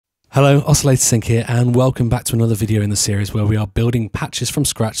Hello, Oscillator Sync here, and welcome back to another video in the series where we are building patches from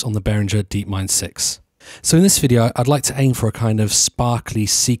scratch on the Behringer DeepMind6. So in this video, I'd like to aim for a kind of sparkly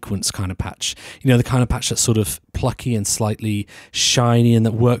sequence kind of patch. You know, the kind of patch that's sort of plucky and slightly shiny and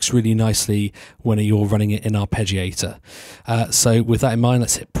that works really nicely when you're running it in Arpeggiator. So with that in mind,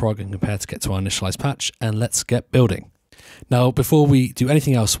 let's hit prog and compare to get to our initialized patch, and let's get building. Now, before we do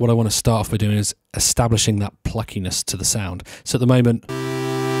anything else, what I want to start off by doing is establishing that pluckiness to the sound. So at the moment,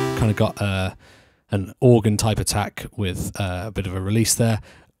 kind of got an organ type attack with a bit of a release there.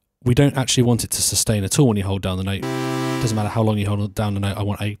 We don't actually want it to sustain at all when you hold down the note. Doesn't matter how long you hold down the note, I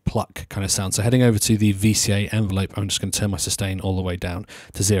want a pluck kind of sound. So heading over to the VCA envelope, I'm just going to turn my sustain all the way down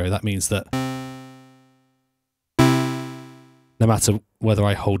to 0. That means that no matter whether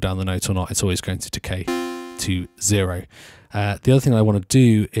I hold down the note or not, it's always going to decay to 0. The other thing I want to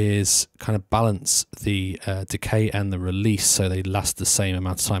do is kind of balance the decay and the release so they last the same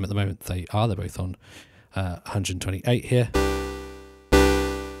amount of time. At the moment they're both on 128 here.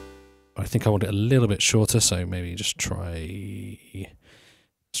 I think I want it a little bit shorter, so maybe just try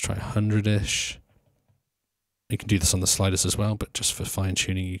 100-ish. You can do this on the sliders as well, but just for fine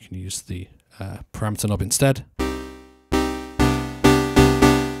tuning you can use the parameter knob instead.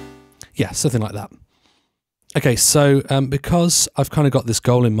 Yeah, something like that. Okay, so because I've kind of got this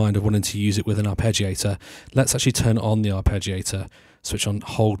goal in mind of wanting to use it with an arpeggiator, let's actually turn on the arpeggiator, switch on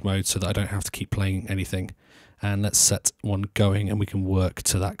hold mode so that I don't have to keep playing anything, and let's set one going and we can work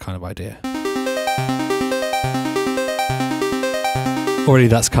to that kind of idea. Already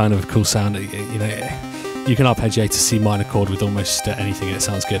that's kind of a cool sound, you know. You can arpeggiate a C minor chord with almost anything and it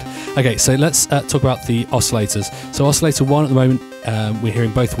sounds good. Okay, so let's talk about the oscillators. So oscillator 1 at the moment, we're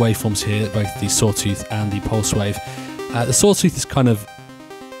hearing both waveforms here, both the sawtooth and the pulse wave. The sawtooth is kind of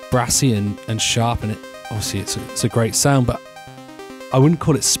brassy and sharp, and obviously it's a great sound, but I wouldn't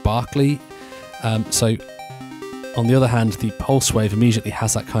call it sparkly. So on the other hand, the pulse wave immediately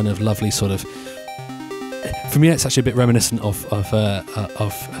has that kind of lovely sort of, for me it's actually a bit reminiscent of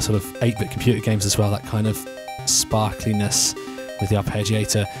sort of 8-bit computer games as well, that kind of sparkliness with the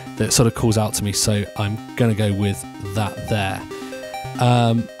arpeggiator that sort of calls out to me, so I'm going to go with that there.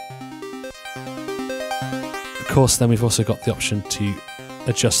 Of course, then we've also got the option to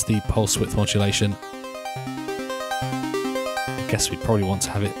adjust the pulse width modulation. I guess we'd probably want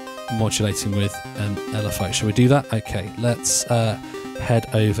to have it modulating with an LFO. Shall we do that? Okay, let's head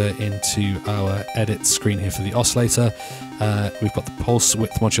over into our edit screen here for the oscillator. We've got the pulse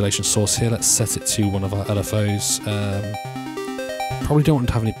width modulation source here. Let's set it to one of our LFOs. Probably don't want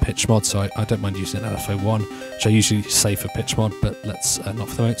to have any pitch mod, so I don't mind using an LFO 1, which I usually say for pitch mod, but let's not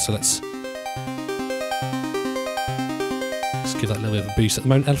for the moment. So let's give that a little bit of a boost. At the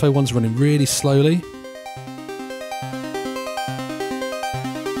moment, LFO 1's running really slowly.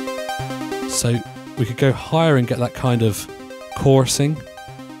 So we could go higher and get that kind of chorusing,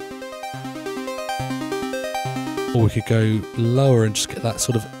 or we could go lower and just get that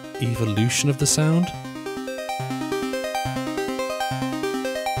sort of evolution of the sound.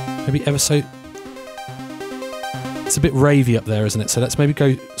 Maybe ever so, it's a bit ravey up there, isn't it? So let's maybe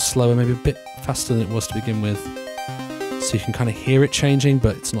go slower, maybe a bit faster than it was to begin with, so you can kind of hear it changing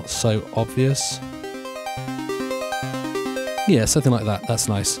but it's not so obvious. Yeah, something like that. That's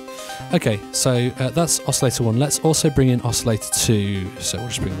nice. Okay, so that's oscillator 1. Let's also bring in oscillator 2. So we'll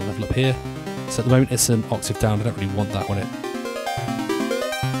just bring the level up here. So at the moment it's an octave down. I don't really want that on it.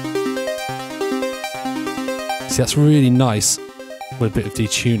 See, that's really nice with a bit of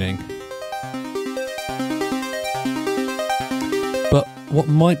detuning. But what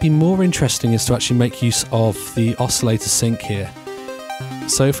might be more interesting is to actually make use of the oscillator sync here.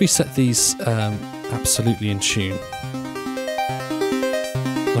 So if we set these absolutely in tune,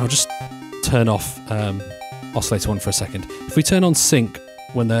 I'll just turn off oscillator 1 for a second. If we turn on sync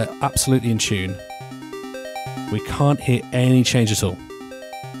when they're absolutely in tune, we can't hear any change at all.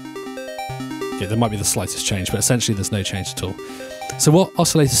 Yeah, there might be the slightest change, but essentially there's no change at all. So what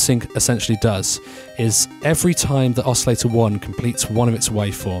oscillator sync essentially does is every time that oscillator 1 completes one of its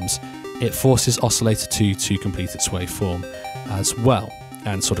waveforms, it forces oscillator 2 to complete its waveform as well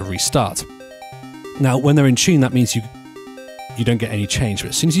and sort of restart. Now when they're in tune, that means you don't get any change, but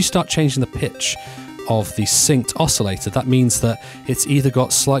as soon as you start changing the pitch of the synced oscillator, that means that it's either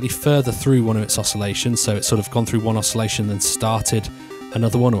got slightly further through one of its oscillations, so it's sort of gone through one oscillation and then started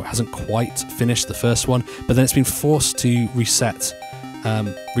another one, or it hasn't quite finished the first one, but then it's been forced to reset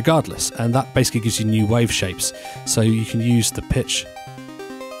regardless, and that basically gives you new wave shapes. So you can use the pitch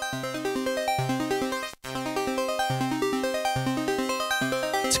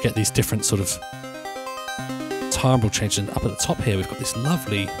to get these different sort of timbral change. And up at the top here we've got this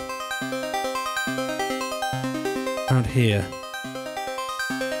lovely around here,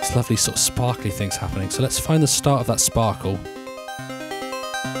 there's lovely sort of sparkly things happening. So let's find the start of that sparkle.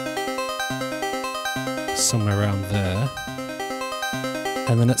 Somewhere around there.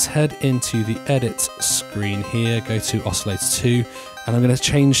 And then let's head into the edit screen here, go to oscillator 2, and I'm going to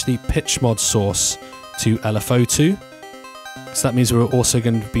change the pitch mod source to LFO2. So that means we're also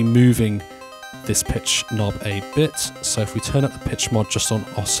going to be moving this pitch knob a bit. So if we turn up the pitch mod just on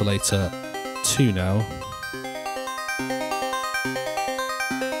oscillator 2 now,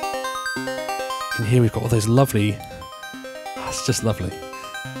 and here we've got all those lovely, it's just lovely,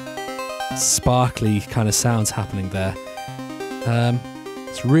 sparkly kind of sounds happening there.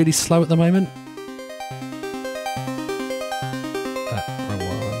 It's really slow at the moment. Wrong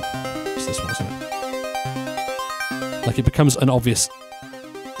one. It's this one, isn't it? Like it becomes an obvious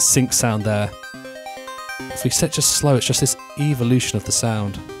sync sound there. If we set just slow, it's just this evolution of the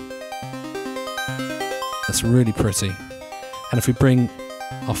sound. That's really pretty. And if we bring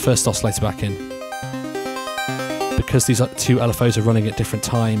our first oscillator back in, because these two LFOs are running at different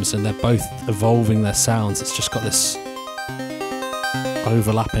times and they're both evolving their sounds, it's just got this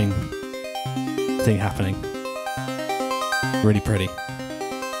overlapping thing happening. Really pretty.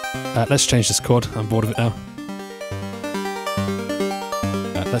 Let's change this chord. I'm bored of it now.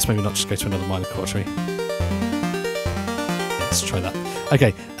 Let's maybe not just go to another minor chord tree. Yeah, let's try that.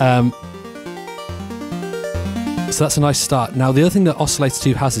 Okay. So that's a nice start. Now the other thing that Oscillator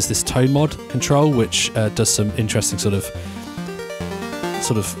 2 has is this tone mod control, which does some interesting sort of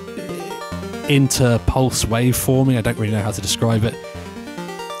inter-pulse waveforming. I don't really know how to describe it.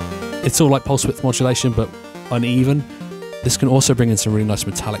 It's all like pulse width modulation, but uneven. This can also bring in some really nice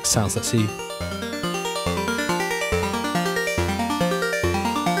metallic sounds. Let's see.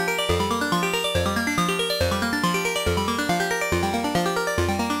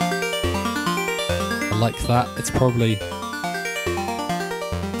 I like that. It's probably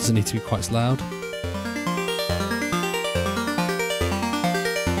doesn't need to be quite as loud.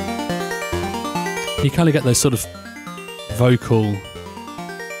 You kind of get those sort of vocal,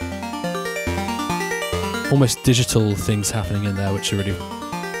 almost digital things happening in there, which are really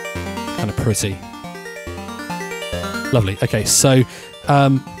kind of pretty. Lovely. Okay, so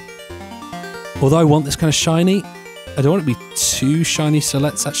although I want this kind of shiny, I don't want it to be too shiny, so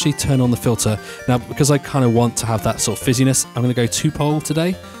let's actually turn on the filter. Now, because I kind of want to have that sort of fizziness, I'm going to go 2-pole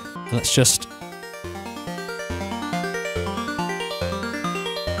today. And let's just...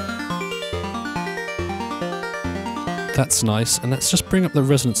 That's nice. And let's just bring up the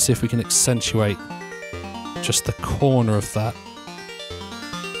resonance, see if we can accentuate just the corner of that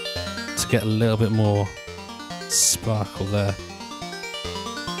to get a little bit more sparkle there.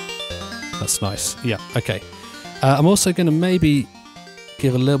 That's nice. Yeah, okay. I'm also going to maybe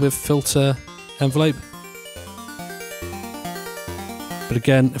give a little bit of filter envelope. But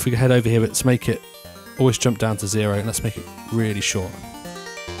again, if we head over here, let's make it always jump down to 0 and let's make it really short.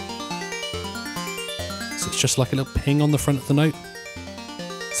 So it's just like a little ping on the front of the note.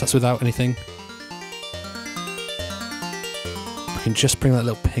 So that's without anything. We can just bring that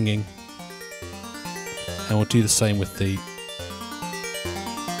little pinging. And we'll do the same with the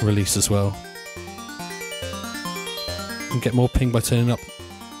release as well. And get more ping by turning up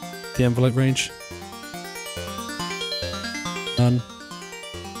the envelope range. None.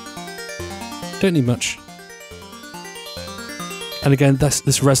 Don't need much. And again,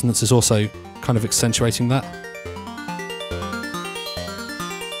 this resonance is also kind of accentuating that.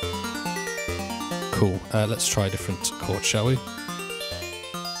 Cool. Let's try a different chord, shall we?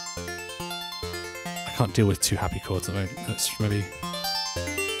 I can't deal with 2 happy chords at the moment. Let's maybe...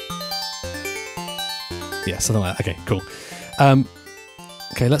 Yeah, something like that. Okay, cool.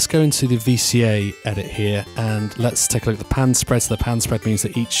 Okay, let's go into the VCA edit here and let's take a look at the pan spread. So the pan spread means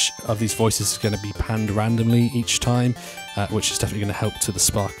that each of these voices is going to be panned randomly each time, which is definitely going to help to the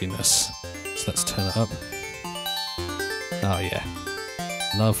sparkliness. So let's turn it up. Oh yeah,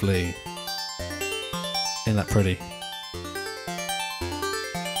 lovely. Isn't that pretty?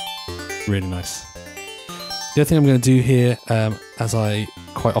 Really nice. The other thing I'm going to do here, as I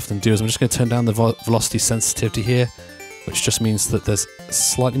quite often do, is I'm just going to turn down the velocity sensitivity here, which just means that there's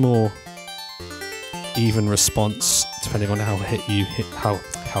slightly more even response depending on how hard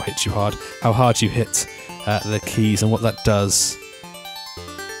you hit the keys. And what that does,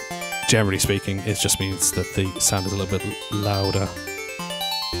 generally speaking, it just means that the sound is a little bit louder.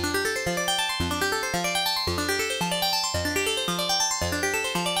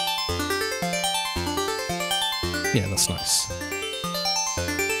 Yeah, that's nice.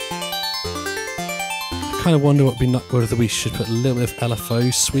 I kind of wonder whether we should put a little bit of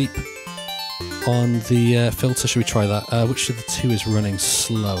LFO sweep on the filter. Should we try that? Which of the two is running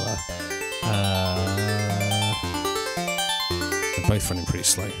slower? They're both running pretty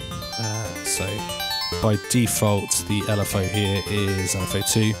slow. So by default, the LFO here is LFO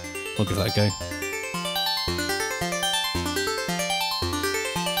 2. We'll give that a go.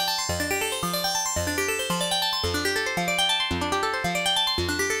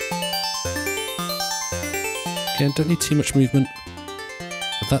 Again, don't need too much movement,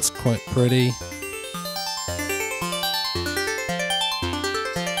 but that's quite pretty.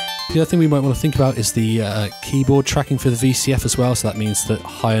 The other thing we might want to think about is the keyboard tracking for the VCF as well, so that means that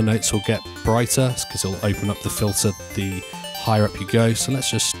higher notes will get brighter, because it'll open up the filter the higher up you go. So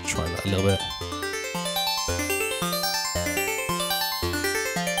let's just try that a little bit.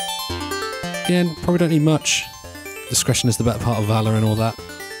 Again, probably don't need much. Discretion is the better part of valor and all that.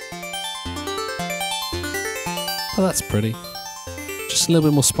 Oh, that's pretty. Just a little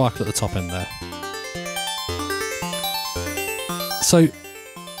bit more sparkle at the top end there. So,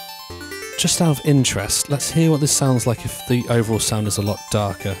 just out of interest, let's hear what this sounds like if the overall sound is a lot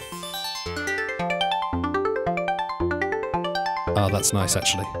darker. Oh, that's nice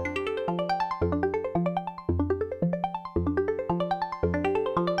actually.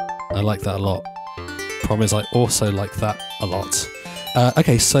 I like that a lot. Problem is I also like that a lot.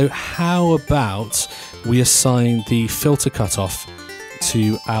 Okay, so how about we assign the filter cutoff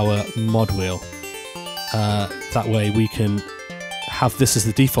to our mod wheel. That way we can have this as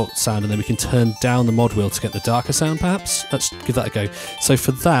the default sound, and then we can turn down the mod wheel to get the darker sound perhaps. Let's give that a go. So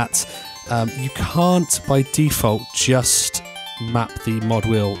for that, you can't by default just map the mod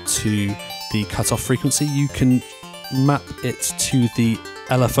wheel to the cutoff frequency. You can map it to the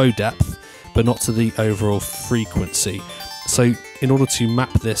LFO depth, but not to the overall frequency. So in order to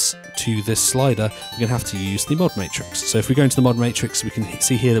map this to this slider, we're going to have to use the mod matrix. So if we go into the mod matrix, we can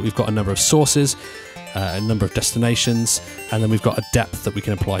see here that we've got a number of sources, a number of destinations, and then we've got a depth that we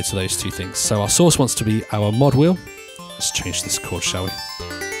can apply to those two things. So our source wants to be our mod wheel. Let's change this chord, shall we?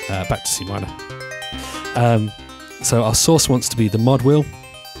 Back to C minor. So our source wants to be the mod wheel.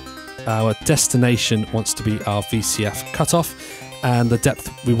 Our destination wants to be our VCF cutoff, and the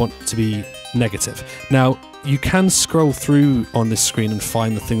depth we want to be negative. Now, you can scroll through on this screen and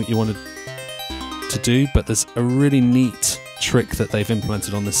find the thing that you wanted to do, but there's a really neat trick that they've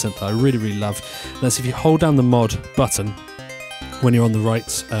implemented on this synth that I really, really love. And that's if you hold down the mod button when you're on the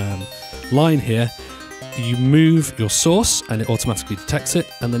right line here, you move your source and it automatically detects it,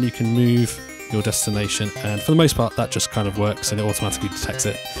 and then you can move your destination, and for the most part that just kind of works and it automatically detects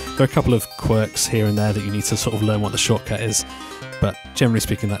it. There are a couple of quirks here and there that you need to sort of learn what the shortcut is, but generally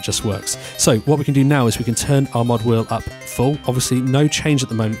speaking that just works. So what we can do now is we can turn our mod wheel up full. Obviously no change at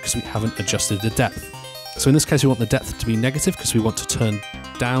the moment because we haven't adjusted the depth. So in this case we want the depth to be negative because we want to turn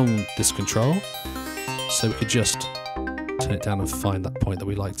down this control. So we could just turn it down and find that point that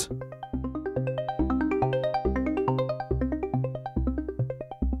we liked.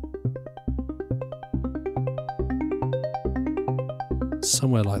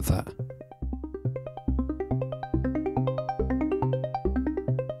 Somewhere like that.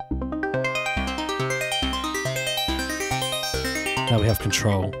 Now we have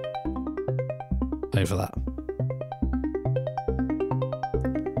control over that,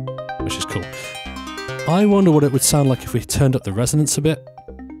 which is cool. I wonder what it would sound like if we turned up the resonance a bit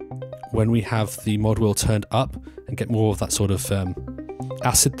when we have the mod wheel turned up and get more of that sort of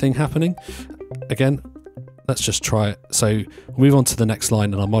acid thing happening. Again, let's just try it. So we'll move on to the next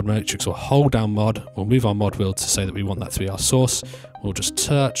line in our mod matrix. We'll hold down mod, we'll move our mod wheel to say that we want that to be our source. We'll just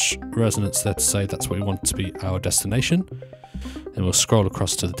touch resonance there to say that's what we want to be our destination. And we'll scroll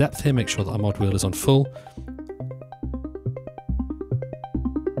across to the depth here, make sure that our mod wheel is on full.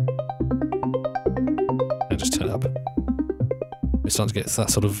 And just turn it up. We're starting to get that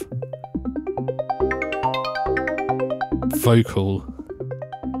sort of vocal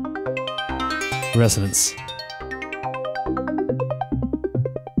resonance.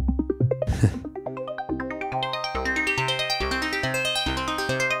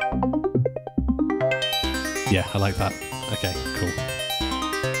 Yeah, I like that. Okay, cool.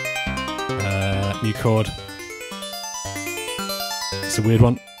 New chord. It's a weird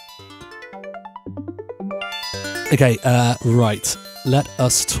one. Okay, right. Let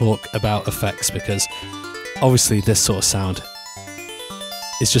us talk about effects, because obviously this sort of sound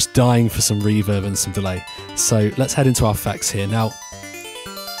is just dying for some reverb and some delay. So let's head into our effects here. Now,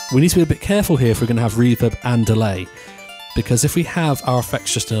 we need to be a bit careful here if we're going to have reverb and delay, because if we have our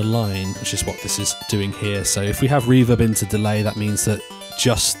effects just in a line, which is what this is doing here, so if we have reverb into delay, that means that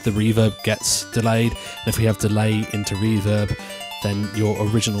just the reverb gets delayed, and if we have delay into reverb, then your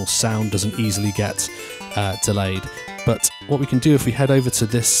original sound doesn't easily get delayed. But what we can do if we head over to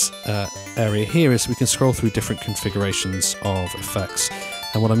this area here is we can scroll through different configurations of effects.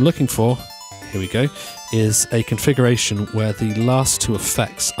 And what I'm looking for, here we go, is a configuration where the last two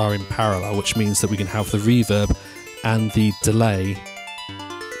effects are in parallel, which means that we can have the reverb and the delay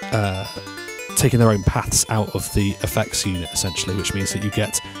taking their own paths out of the effects unit, essentially, which means that you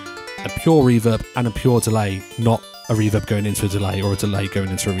get a pure reverb and a pure delay, not a reverb going into a delay or a delay going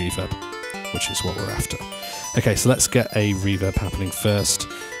into a reverb, which is what we're after. Okay, so let's get a reverb happening first.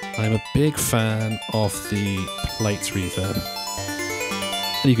 I'm a big fan of the plate reverb,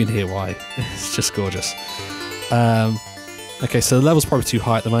 and you can hear why. It's just gorgeous. Okay, so the level's probably too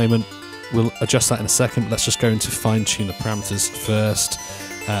high at the moment. We'll adjust that in a second, but let's just go into fine-tune the parameters first.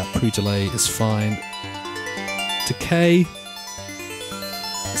 Pre-delay is fine. Decay,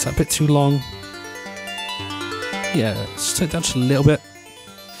 is that a bit too long? Yeah, let's turn it down just a little bit.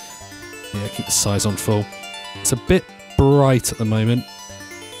 Yeah, keep the size on full. It's a bit bright at the moment,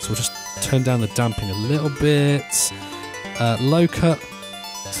 so we'll just turn down the damping a little bit. Low cut,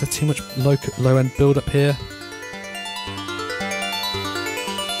 is there too much low end build up here?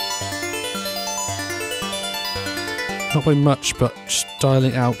 Not very much, but just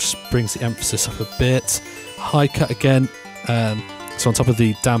dialing out just brings the emphasis up a bit. High cut again, so on top of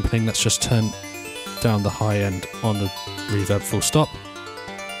the dampening, let's just turn down the high end on the reverb full stop.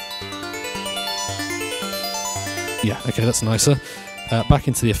 Yeah, okay, that's nicer. Back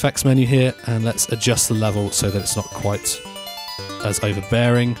into the effects menu here, and let's adjust the level so that it's not quite as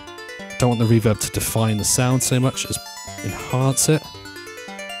overbearing. Don't want the reverb to define the sound so much as enhance it.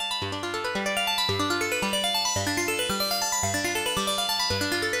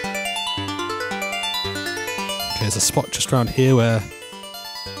 Okay, there's a spot just around here where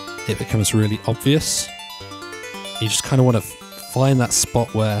it becomes really obvious. You just kind of want to find that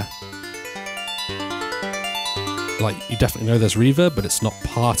spot where, like, you definitely know there's reverb, but it's not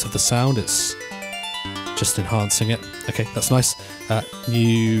part of the sound, it's just enhancing it. Okay, that's nice.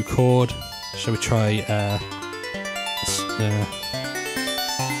 New chord. Shall we try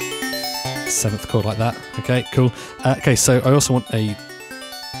seventh chord like that? Okay, cool. Okay, so I also want a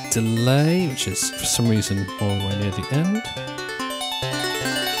delay, which is for some reason all the way near the end.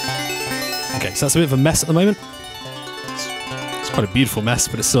 Okay, so that's a bit of a mess at the moment. It's quite a beautiful mess,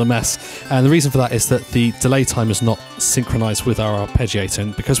 but it's still a mess. And the reason for that is that the delay time is not synchronized with our arpeggiator,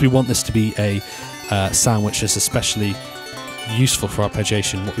 and because we want this to be a sound which is especially useful for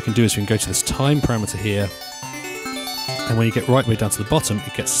arpeggiation, what we can do is we can go to this time parameter here, and when you get right way down to the bottom,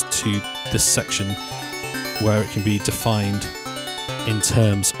 it gets to this section where it can be defined in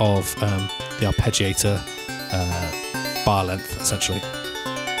terms of the arpeggiator bar length, essentially.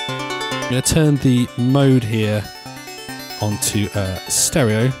 I'm going to turn the mode here onto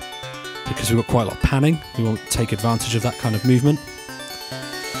stereo because we've got quite a lot of panning. We want to take advantage of that kind of movement.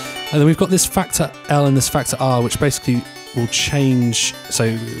 And then we've got this factor L and this factor R, which basically will change.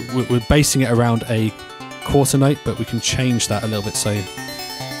 So we're basing it around a quarter note, but we can change that a little bit. So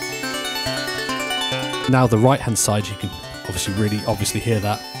now the right hand side, you can obviously really obviously hear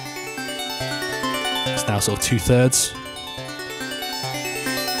that. It's now sort of 2/3.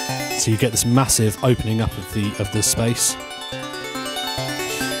 So you get this massive opening up of the space.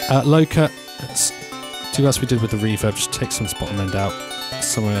 Low cut, let's do as we did with the reverb, just take some bottom end out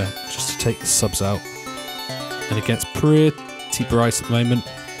somewhere just to take the subs out. And it gets pretty bright at the moment.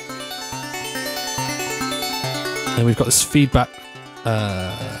 And we've got this feedback,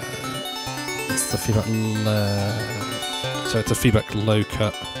 it's the feedback so it's a feedback low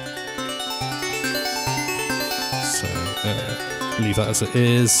cut. So leave that as it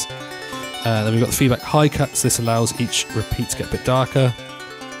is. Then we've got the feedback high cut, so this allows each repeat to get a bit darker,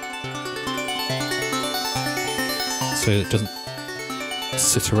 so it doesn't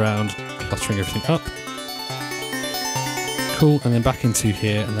sit around cluttering everything up. Cool, and then back into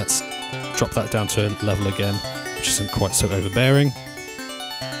here, and let's drop that down to a level again, which isn't quite so overbearing.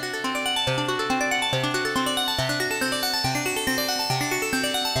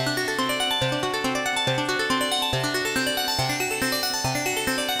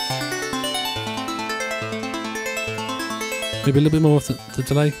 Maybe a little bit more of the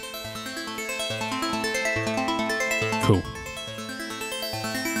delay. Cool.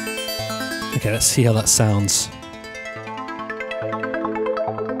 Okay, let's see how that sounds.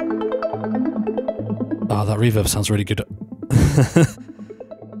 Ah, that reverb sounds really good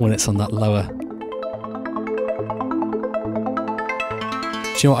when it's on that lower. Do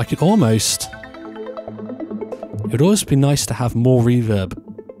you know what? I could almost... It would always be nice to have more reverb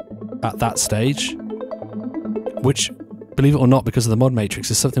at that stage, which believe it or not, because of the mod matrix,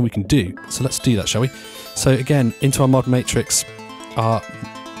 is something we can do. So let's do that, shall we? So again, into our mod matrix, our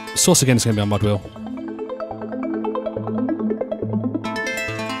source again is going to be our mod wheel.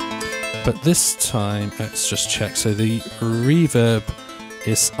 But this time, let's just check. So the reverb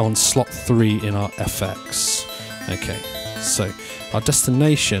is on slot 3 in our FX. Okay, so our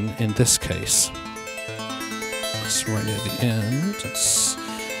destination in this case, it's right near the end.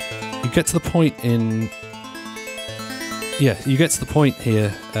 You get to the point in... Yeah, you get to the point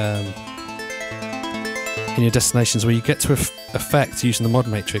here in your destinations where you get to affect, using the mod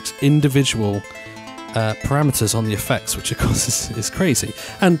matrix, individual parameters on the effects, which of course is crazy.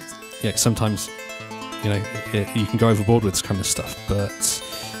 And yeah, sometimes, you know, you can go overboard with this kind of stuff. But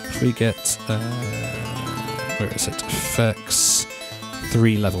if we get, where is it? Effects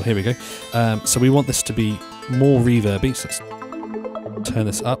 3 level. Here we go. So we want this to be more reverby. So let's turn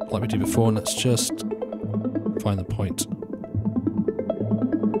this up like we did before, and let's just find the point.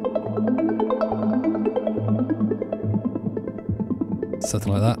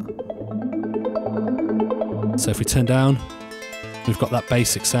 Something like that. So if we turn down, we've got that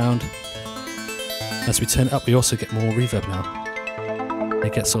basic sound. As we turn it up, we also get more reverb now.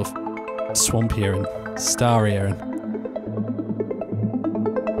 It gets sort of swampier and starrier, and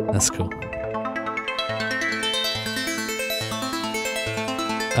that's cool.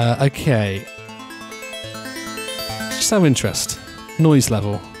 Okay. Just out of interest, noise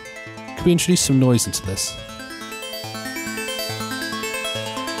level. Could we introduce some noise into this?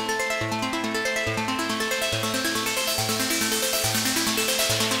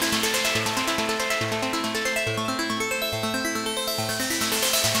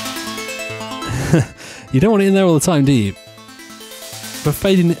 You don't want it in there all the time, do you? But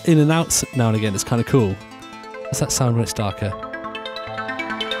fading in and out now and again is kind of cool. Does that sound when it's darker?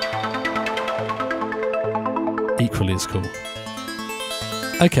 Equally as cool.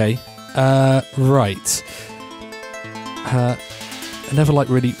 Okay, right. I never like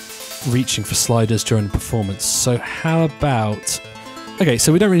really reaching for sliders during a performance, so how about... Okay,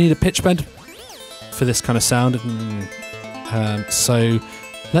 so we don't really need a pitch bend for this kind of sound. So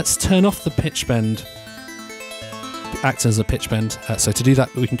let's turn off the pitch bend, act as a pitch bend. So to do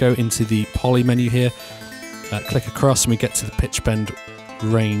that, we can go into the poly menu here, click across, and we get to the pitch bend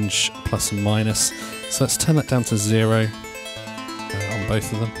range plus and minus. So let's turn that down to 0 on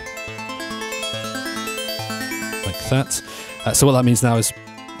both of them, like that. So what that means now is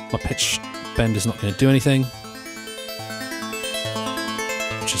my pitch bend is not going to do anything,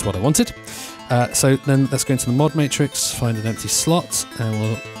 which is what I wanted. So then let's go into the mod matrix, find an empty slot, and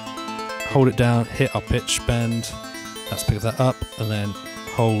we'll hold it down, hit our pitch bend. Let's pick that up, and then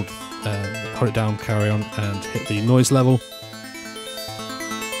hold it down, carry on, and hit the noise level.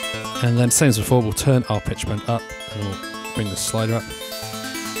 And then, same as before, we'll turn our pitch bend up, and we'll bring the slider up.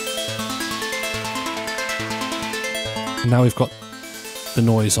 And now we've got the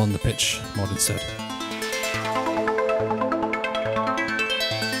noise on the pitch mod instead.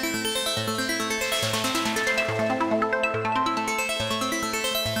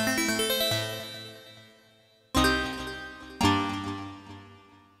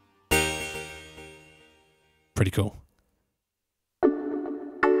 Pretty cool.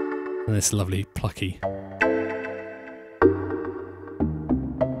 And this lovely plucky,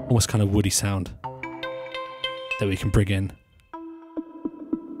 almost kind of woody sound that we can bring in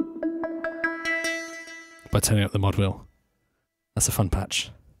by turning up the mod wheel. That's a fun patch.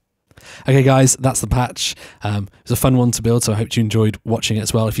 Okay guys, that's the patch. It was a fun one to build, so I hope you enjoyed watching it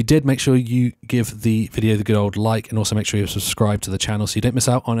as well. If you did, make sure you give the video the good old like, and also make sure you subscribe to the channel so you don't miss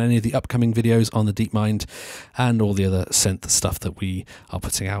out on any of the upcoming videos on the DeepMind and all the other synth stuff that we are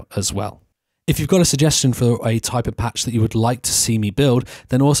putting out as well. If you've got a suggestion for a type of patch that you would like to see me build,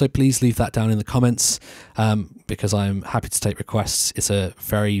 then also please leave that down in the comments, because I'm happy to take requests. It's a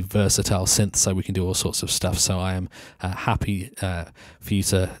very versatile synth, so we can do all sorts of stuff. So I am happy for you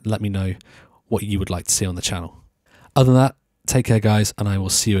to let me know what you would like to see on the channel. Other than that, take care guys, and I will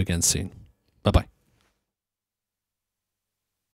see you again soon. Bye bye.